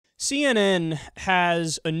CNN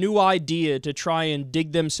has a new idea to try and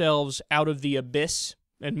dig themselves out of the abyss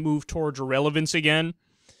and move towards relevance again.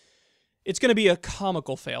 It's going to be a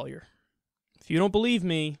comical failure. If you don't believe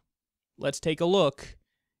me, let's take a look.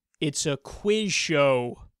 It's a quiz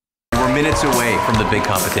show. We're minutes away from the big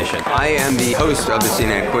competition. I am the host of the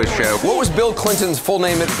CNN Quiz Show. What was Bill Clinton's full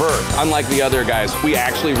name at birth? Unlike the other guys, we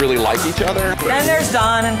actually really like each other. Then there's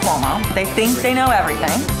Don and Cuomo. They think they know everything.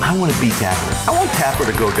 I want to beat Tapper. I want Tapper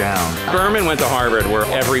to go down. Berman went to Harvard, where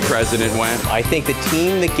every president went. I think the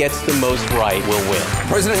team that gets the most right will win.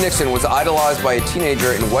 President Nixon was idolized by a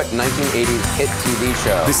teenager in what 1980s hit TV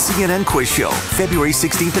show? The CNN Quiz Show, February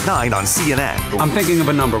 16th at 9 on CNN. I'm thinking of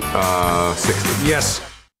a number. 60. Yes.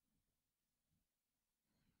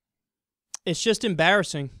 It's just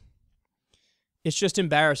embarrassing. It's just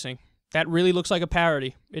embarrassing. That really looks like a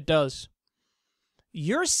parody. It does.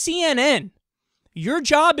 You're CNN. Your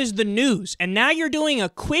job is the news, and now you're doing a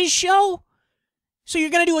quiz show? So you're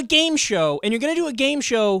going to do a game show, and you're going to do a game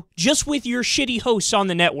show just with your shitty hosts on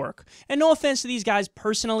the network. And no offense to these guys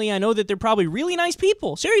personally, I know that they're probably really nice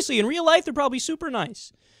people. Seriously, in real life, they're probably super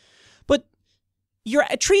nice. But you're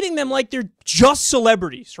treating them like they're just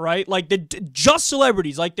celebrities, right? Like they're just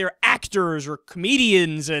celebrities, like they're actors or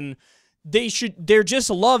comedians, and they're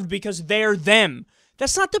just loved because they're them.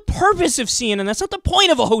 That's not the purpose of CNN. That's not the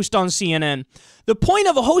point of a host on CNN. The point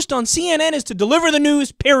of a host on CNN is to deliver the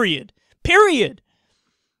news, period. Period.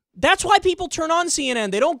 That's why people turn on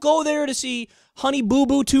CNN. They don't go there to see Honey Boo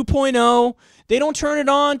Boo 2.0. They don't turn it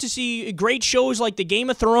on to see great shows like The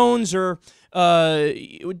Game of Thrones or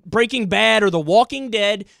Breaking Bad or The Walking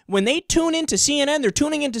Dead. When they tune into CNN, they're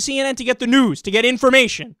tuning into CNN to get the news, to get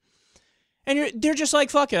information. And they're just like,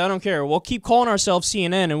 fuck it, I don't care. We'll keep calling ourselves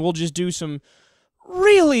CNN and we'll just do some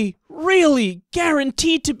really, really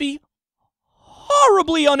guaranteed to be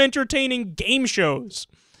horribly unentertaining game shows.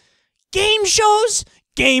 Game shows?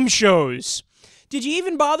 Game shows. Did you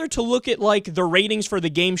even bother to look at, like, the ratings for the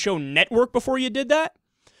game show network before you did that?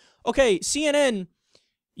 Okay, CNN,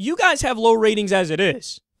 you guys have low ratings as it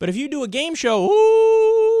is. But if you do a game show,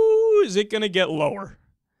 ooh, is it going to get lower?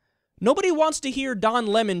 Nobody wants to hear Don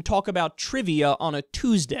Lemon talk about trivia on a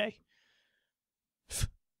Tuesday.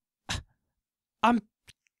 I'm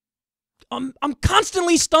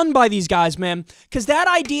constantly stunned by these guys, man, because that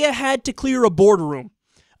idea had to clear a boardroom.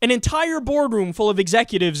 An entire boardroom full of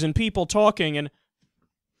executives and people talking and,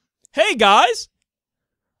 hey guys,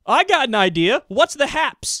 I got an idea. What's the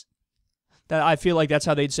haps? That I feel like that's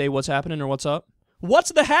how they'd say what's happening or what's up.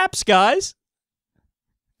 What's the haps, guys?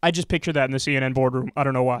 I just picture that in the CNN boardroom. I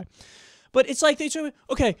don't know why. But it's like they say,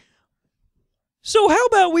 okay, so how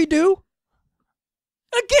about we do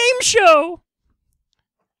a game show?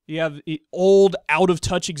 You have old,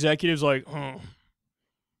 out-of-touch executives like, oh,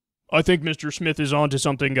 I think Mr. Smith is onto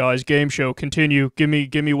something, guys. Game show, continue. Give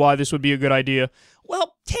me why this would be a good idea.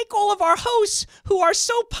 Well, take all of our hosts who are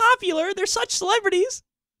so popular. They're such celebrities.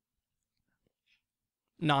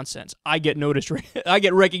 Nonsense. I get noticed. I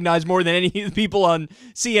get recognized more than any of the people on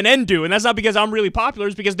CNN do, and that's not because I'm really popular.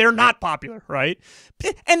 It's because they're not popular, right?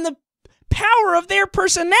 And the power of their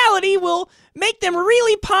personality will make them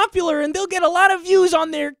really popular, and they'll get a lot of views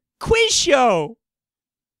on their quiz show.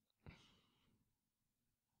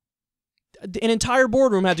 An entire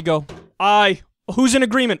boardroom had to go, aye. Who's in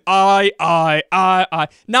agreement? Aye.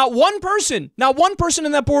 Not one person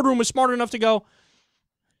in that boardroom was smart enough to go,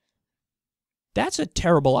 that's a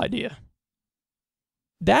terrible idea.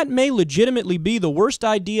 That may legitimately be the worst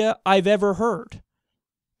idea I've ever heard.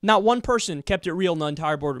 Not one person kept it real in the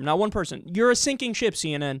entire boardroom. Not one person. You're a sinking ship,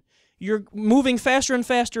 CNN. You're moving faster and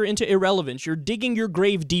faster into irrelevance. You're digging your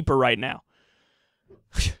grave deeper right now.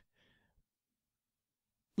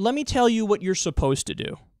 Let me tell you what you're supposed to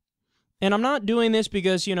do. And I'm not doing this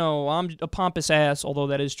because, you know, I'm a pompous ass, although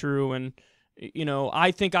that is true, and, you know, I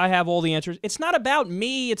think I have all the answers. It's not about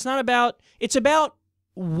me. It's about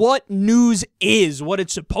what news is, what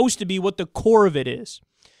it's supposed to be, what the core of it is.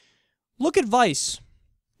 Look at Vice.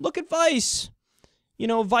 Look at Vice. You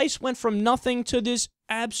know, Vice went from nothing to this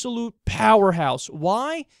absolute powerhouse.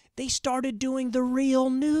 Why? They started doing the real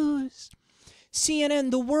news. CNN,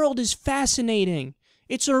 the world is fascinating.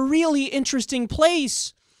 It's a really interesting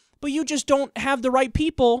place, but you just don't have the right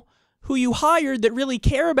people who you hired that really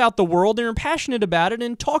care about the world and are passionate about it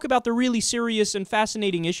and talk about the really serious and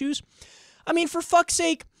fascinating issues. I mean, for fuck's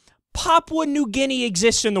sake, Papua New Guinea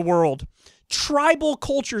exists in the world. tribal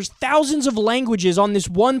cultures, thousands of languages on this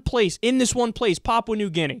one place, in this one place, Papua New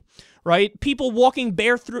Guinea, right? People walking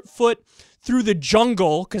barefoot through the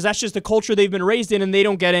jungle, because that's just the culture they've been raised in, and they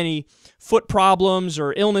don't get any foot problems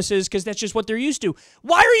or illnesses because that's just what they're used to.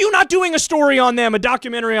 Why are you not doing a story on them, a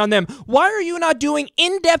documentary on them? Why are you not doing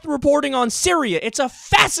in-depth reporting on Syria? It's a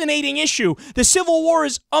fascinating issue. The Civil War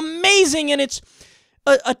is amazing, and it's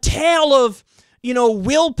a tale of, you know,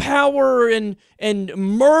 willpower and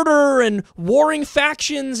murder and warring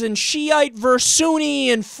factions and Shiite versus Sunni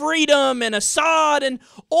and freedom and Assad and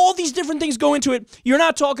all these different things go into it. You're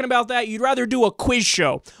not talking about that. You'd rather do a quiz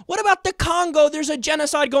show. What about the Congo? There's a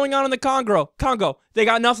genocide going on in the Congo. They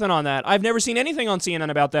got nothing on that. I've never seen anything on CNN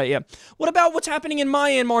about that yet. What about what's happening in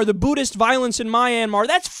Myanmar, the Buddhist violence in Myanmar?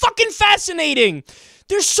 That's fucking fascinating.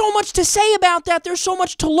 There's so much to say about that. There's so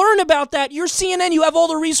much to learn about that. You're CNN, you have all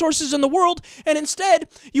the resources in the world, and instead,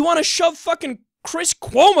 you want to shove fucking Chris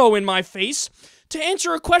Cuomo in my face to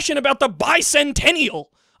answer a question about the bicentennial.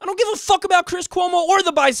 I don't give a fuck about Chris Cuomo or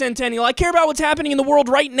the bicentennial. I care about what's happening in the world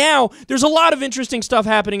right now. There's a lot of interesting stuff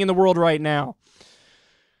happening in the world right now.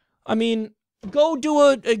 I mean, go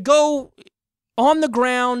on the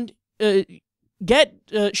ground, get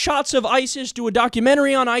shots of ISIS, do a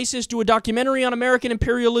documentary on ISIS, do a documentary on American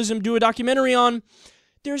imperialism, do a documentary on...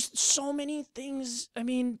 There's so many things. I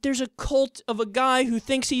mean, there's a cult of a guy who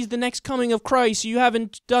thinks he's the next coming of Christ. You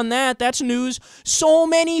haven't done that. That's news. So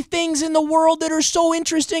many things in the world that are so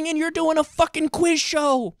interesting, and you're doing a fucking quiz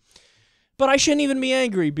show. But I shouldn't even be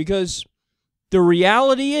angry, because the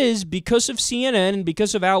reality is, because of CNN and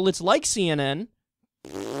because of outlets like CNN,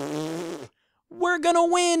 we're gonna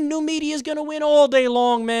win. New media's gonna win all day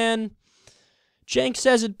long, man. Jenk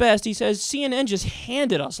says it best. He says, CNN just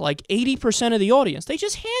handed us like 80% of the audience. They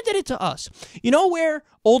just handed it to us. You know where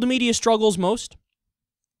old media struggles most?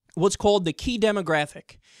 What's called the key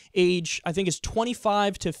demographic. Age, I think, is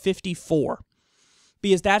 25 to 54.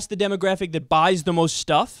 Because that's the demographic that buys the most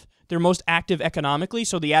stuff. They're most active economically,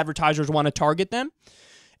 so the advertisers want to target them.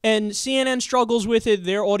 And CNN struggles with it.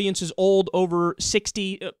 Their audience is old, over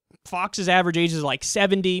 60. Fox's average age is like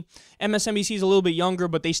 70. MSNBC is a little bit younger,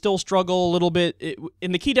 but they still struggle a little bit.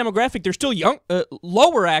 In the key demographic, they're still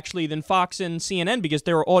lower, actually, than Fox and CNN because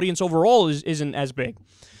their audience overall isn't as big.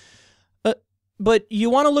 But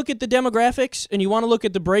you want to look at the demographics, and you want to look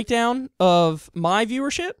at the breakdown of my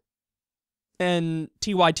viewership and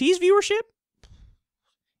TYT's viewership.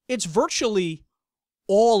 It's virtually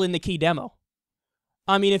all in the key demo.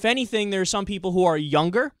 I mean, if anything, there are some people who are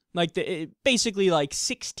younger, like basically like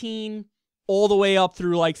 16 all the way up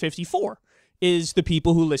through like 54 is the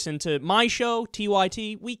people who listen to my show,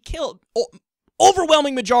 TYT. We kill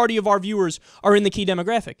overwhelming majority of our viewers are in the key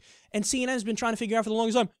demographic. And CNN has been trying to figure out for the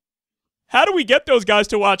longest time, how do we get those guys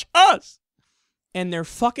to watch us? And their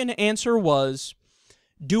fucking answer was,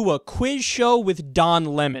 do a quiz show with Don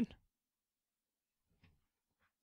Lemon.